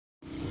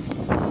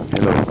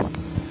Hello.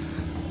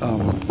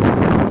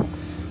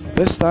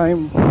 This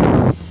time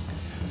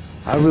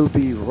I will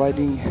be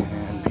riding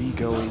and be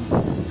going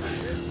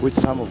with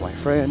some of my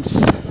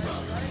friends to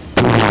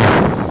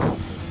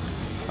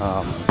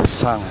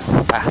Bessang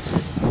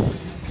Pass.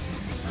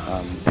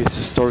 This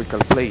historical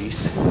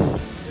place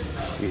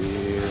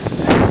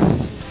is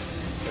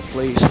a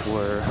place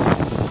where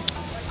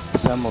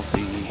some of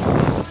the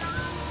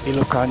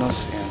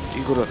Ilocanos and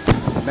Igorot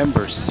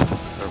members,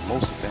 or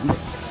most of them,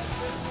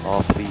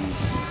 of the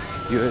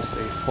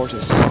USA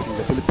forces in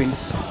the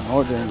Philippines,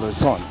 Northern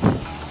Luzon,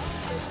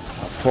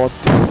 fought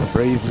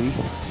bravely,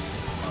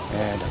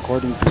 and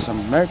according to some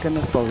American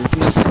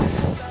authorities,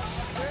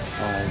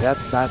 that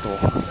battle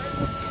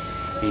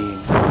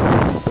in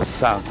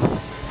Bessang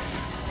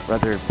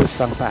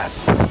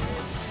Pass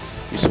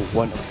is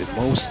one of the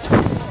most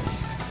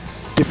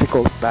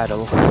difficult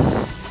battle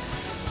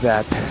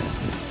that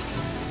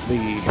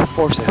the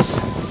forces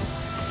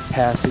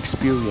has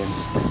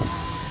experienced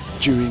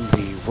during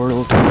the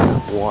World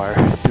War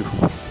II.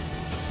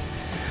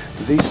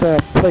 This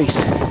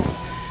place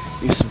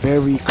is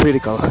very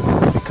critical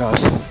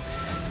because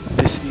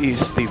this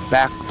is the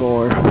back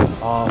door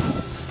of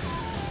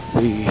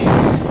the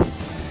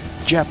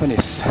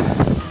Japanese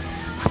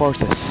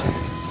forces,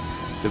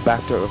 the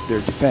back door of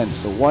their defense.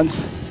 So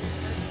once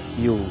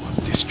you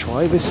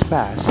destroy this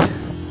pass,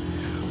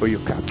 or you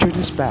capture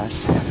this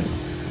pass,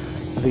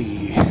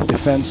 the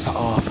defense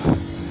of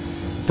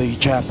the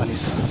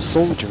Japanese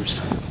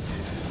soldiers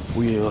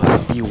will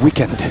be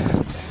weakened.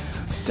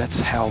 That's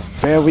how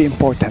very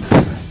important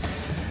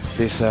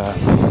this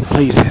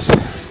place is.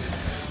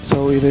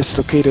 So it is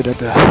located at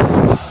the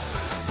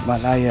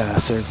Malaya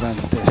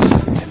Cervantes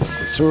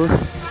Sur.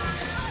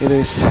 It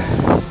is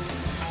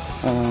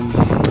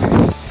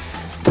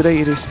today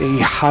it is a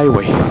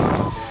highway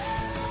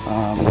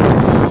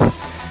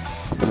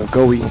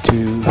going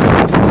to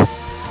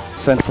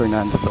San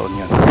Fernando La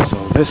Union. So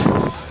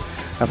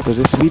after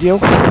this video,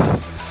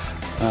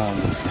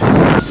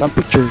 some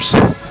pictures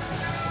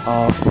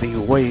of the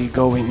way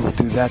going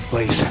to that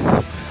place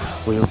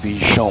will be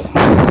shown.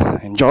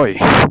 Enjoy!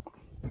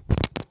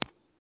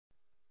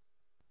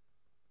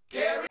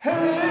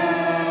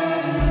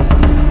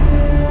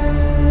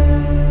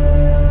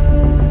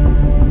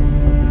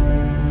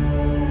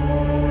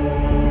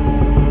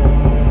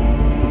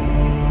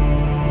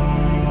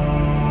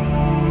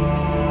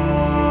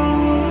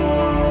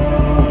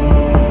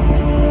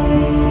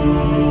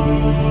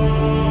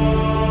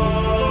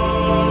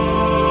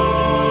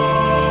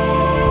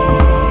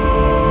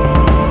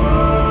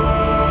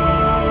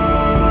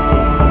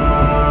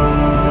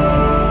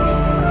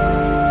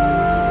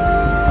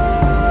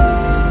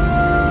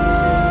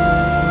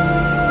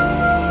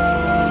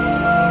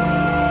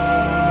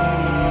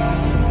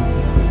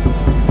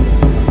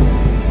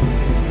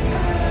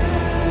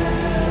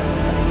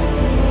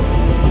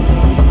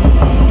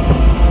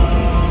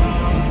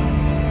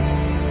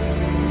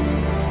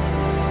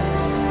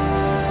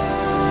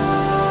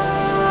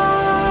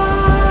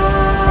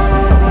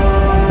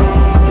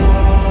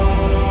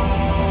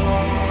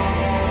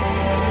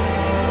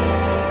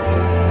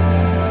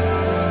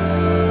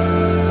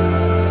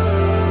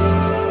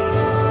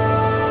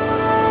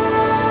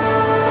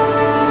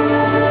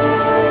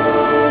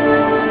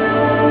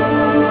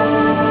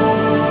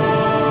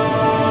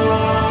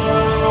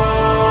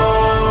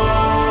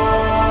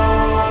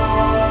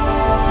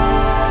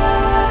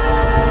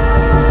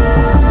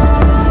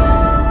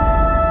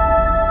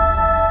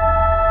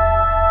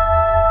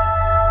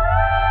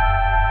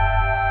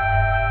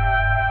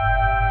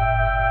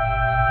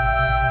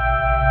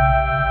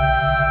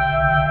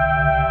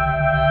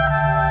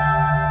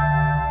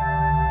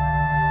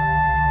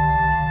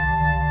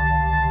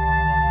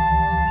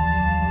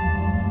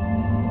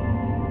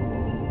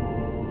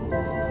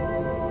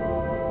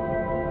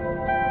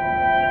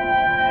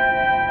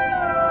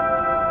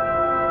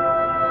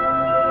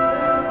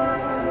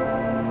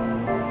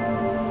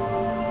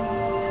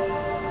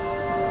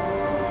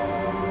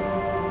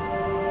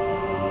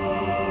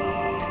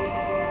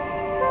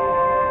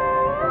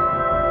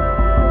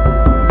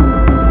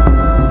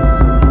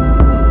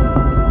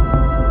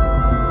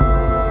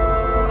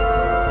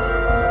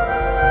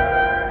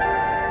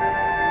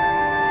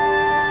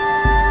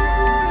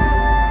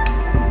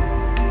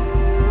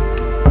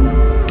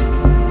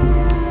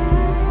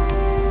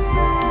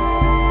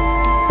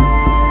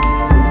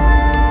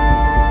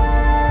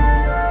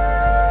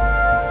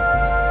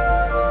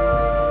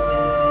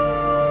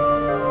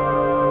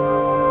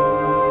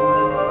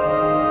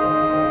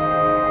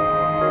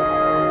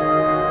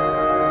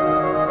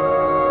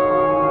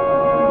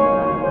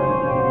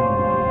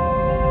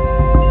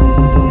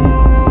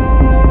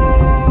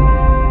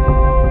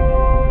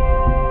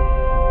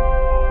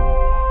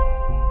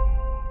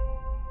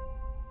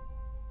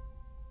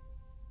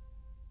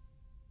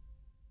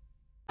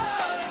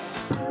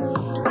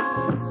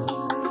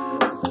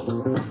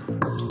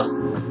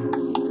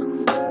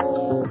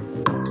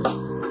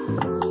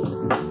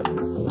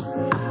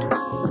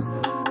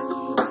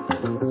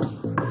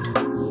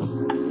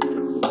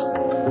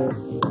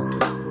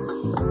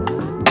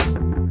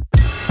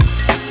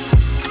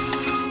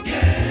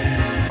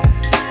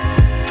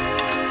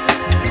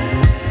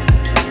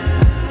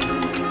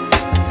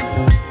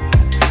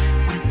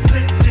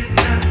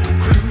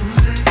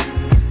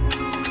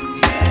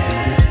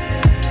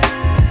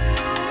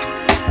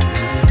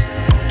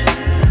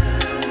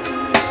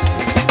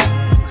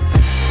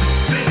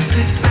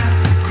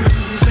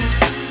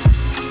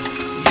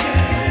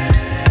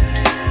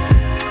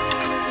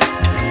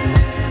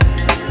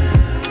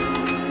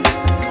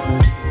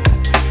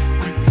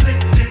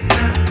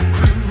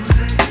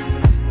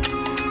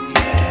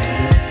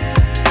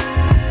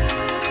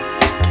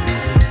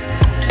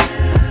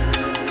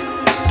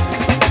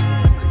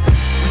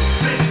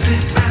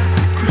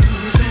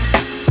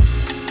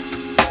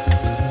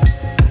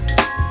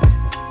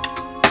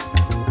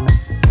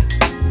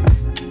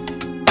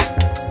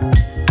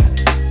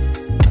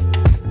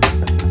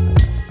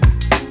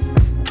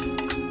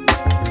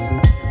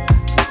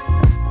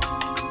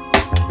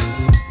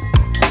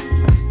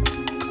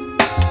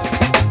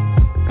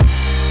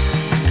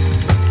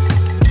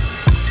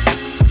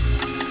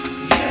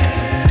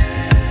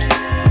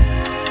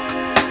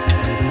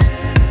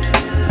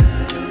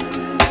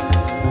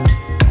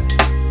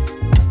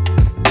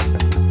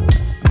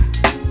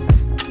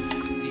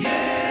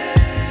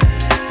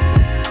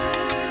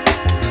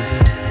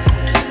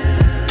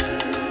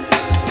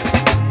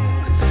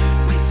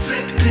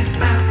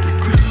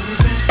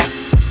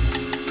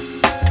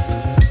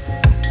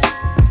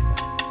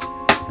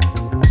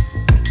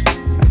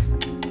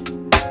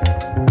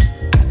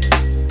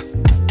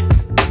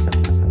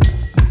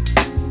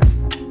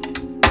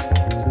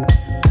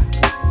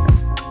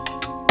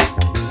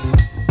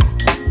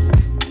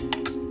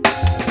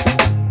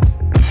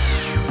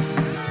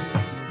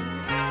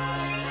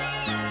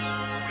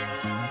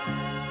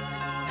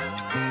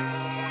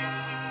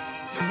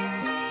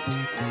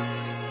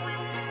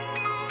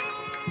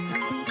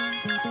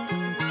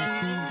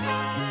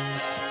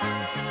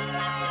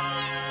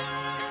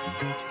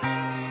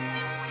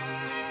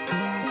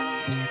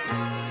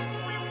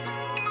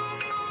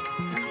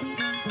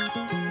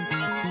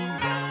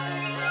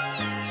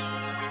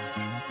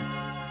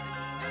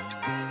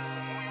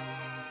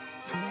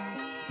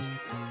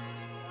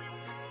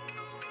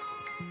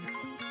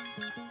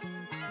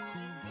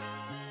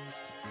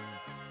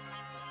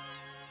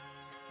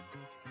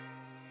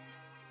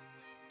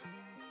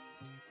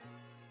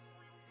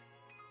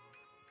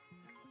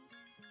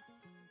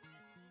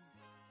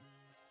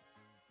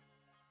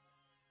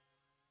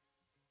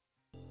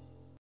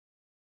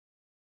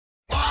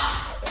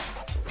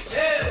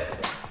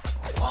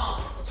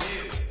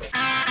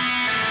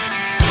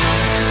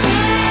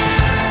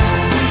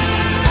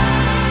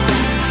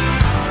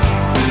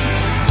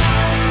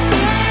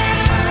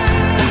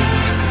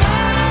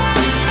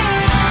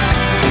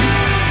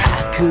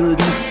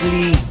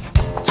 sleep.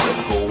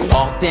 Took a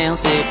walk down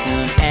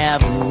Second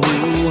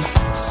Avenue,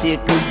 sick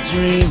of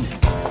dreaming,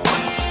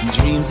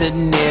 dreams that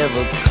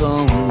never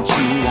come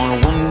true. On a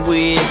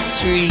one-way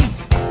street,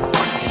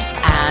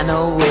 I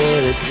know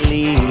where it's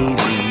leading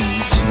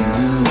to.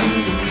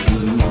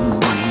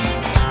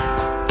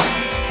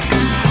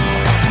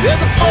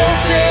 There's a for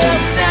sale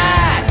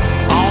sign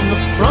on the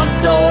front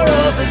door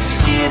of the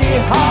city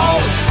hall.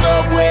 The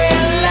subway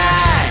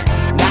line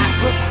got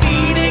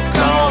graffiti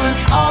crawling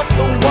off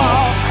the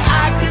wall.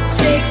 I could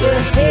take a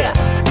hit,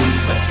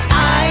 but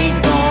I ain't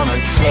gonna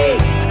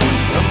take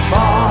the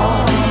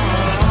fall.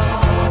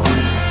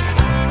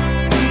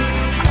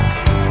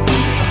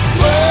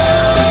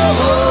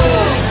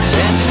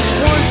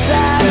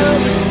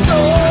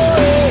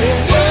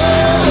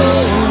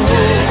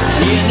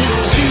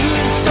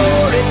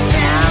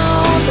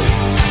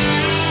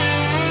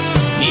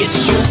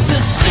 It's just the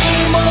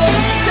same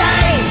old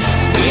sights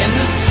in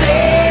the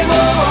same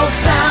old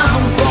town.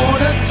 I'm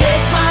gonna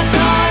take my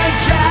car and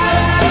drive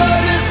out of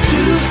this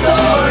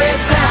two-story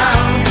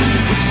town.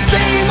 The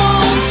same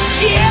old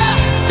shit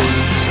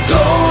is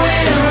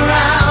going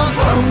around,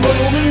 but I'm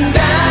rolling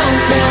down,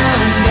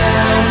 down,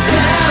 down,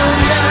 down,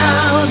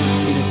 down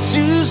in a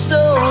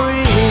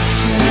two-story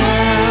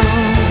town.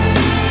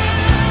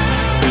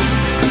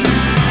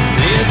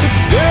 There's a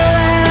girl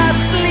that I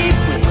sleep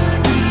with,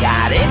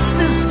 got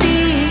ecstasy.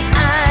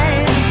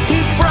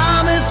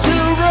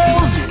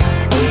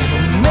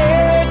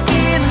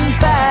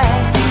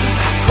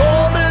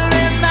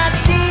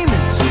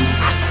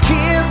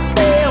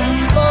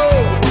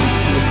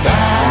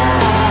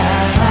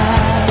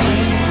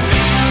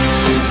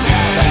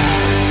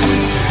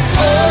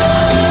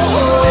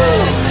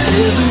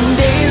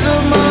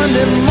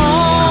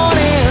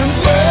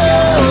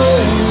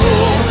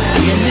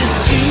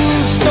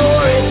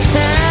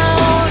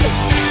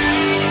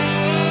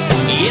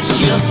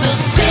 Just the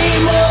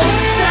same old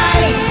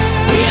sights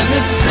in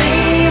the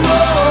same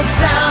old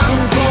town.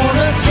 I'm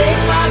gonna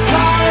take my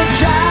car and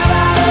drive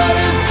out of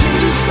this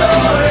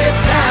two-story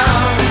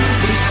town.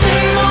 The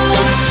same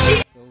old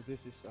shit. So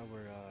this is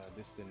our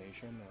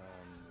destination.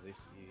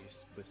 This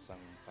is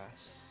Bessang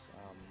Pass.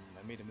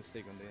 I made a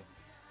mistake on the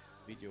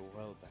video a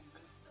while back.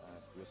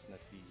 It was not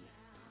the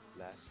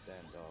last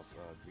stand of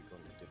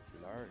Bicol de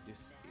Pilar.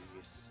 This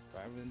is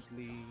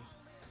currently,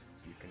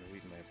 you can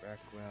read my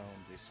background,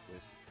 this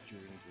was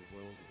during the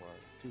World War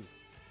II,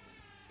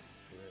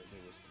 where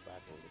there was a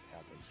battle that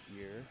happened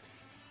here,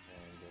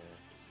 and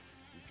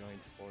the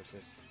joint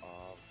forces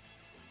of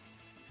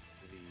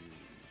the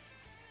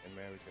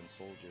American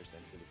soldiers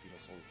and Filipino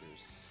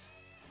soldiers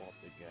fought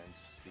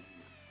against the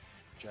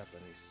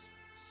Japanese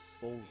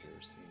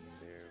soldiers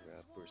in their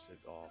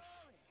pursuit of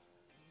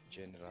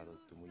General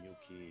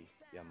Tomoyuki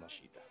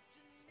Yamashita.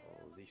 So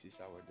this is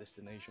our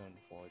destination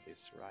for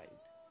this ride.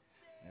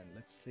 And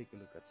let's take a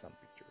look at some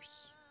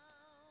pictures.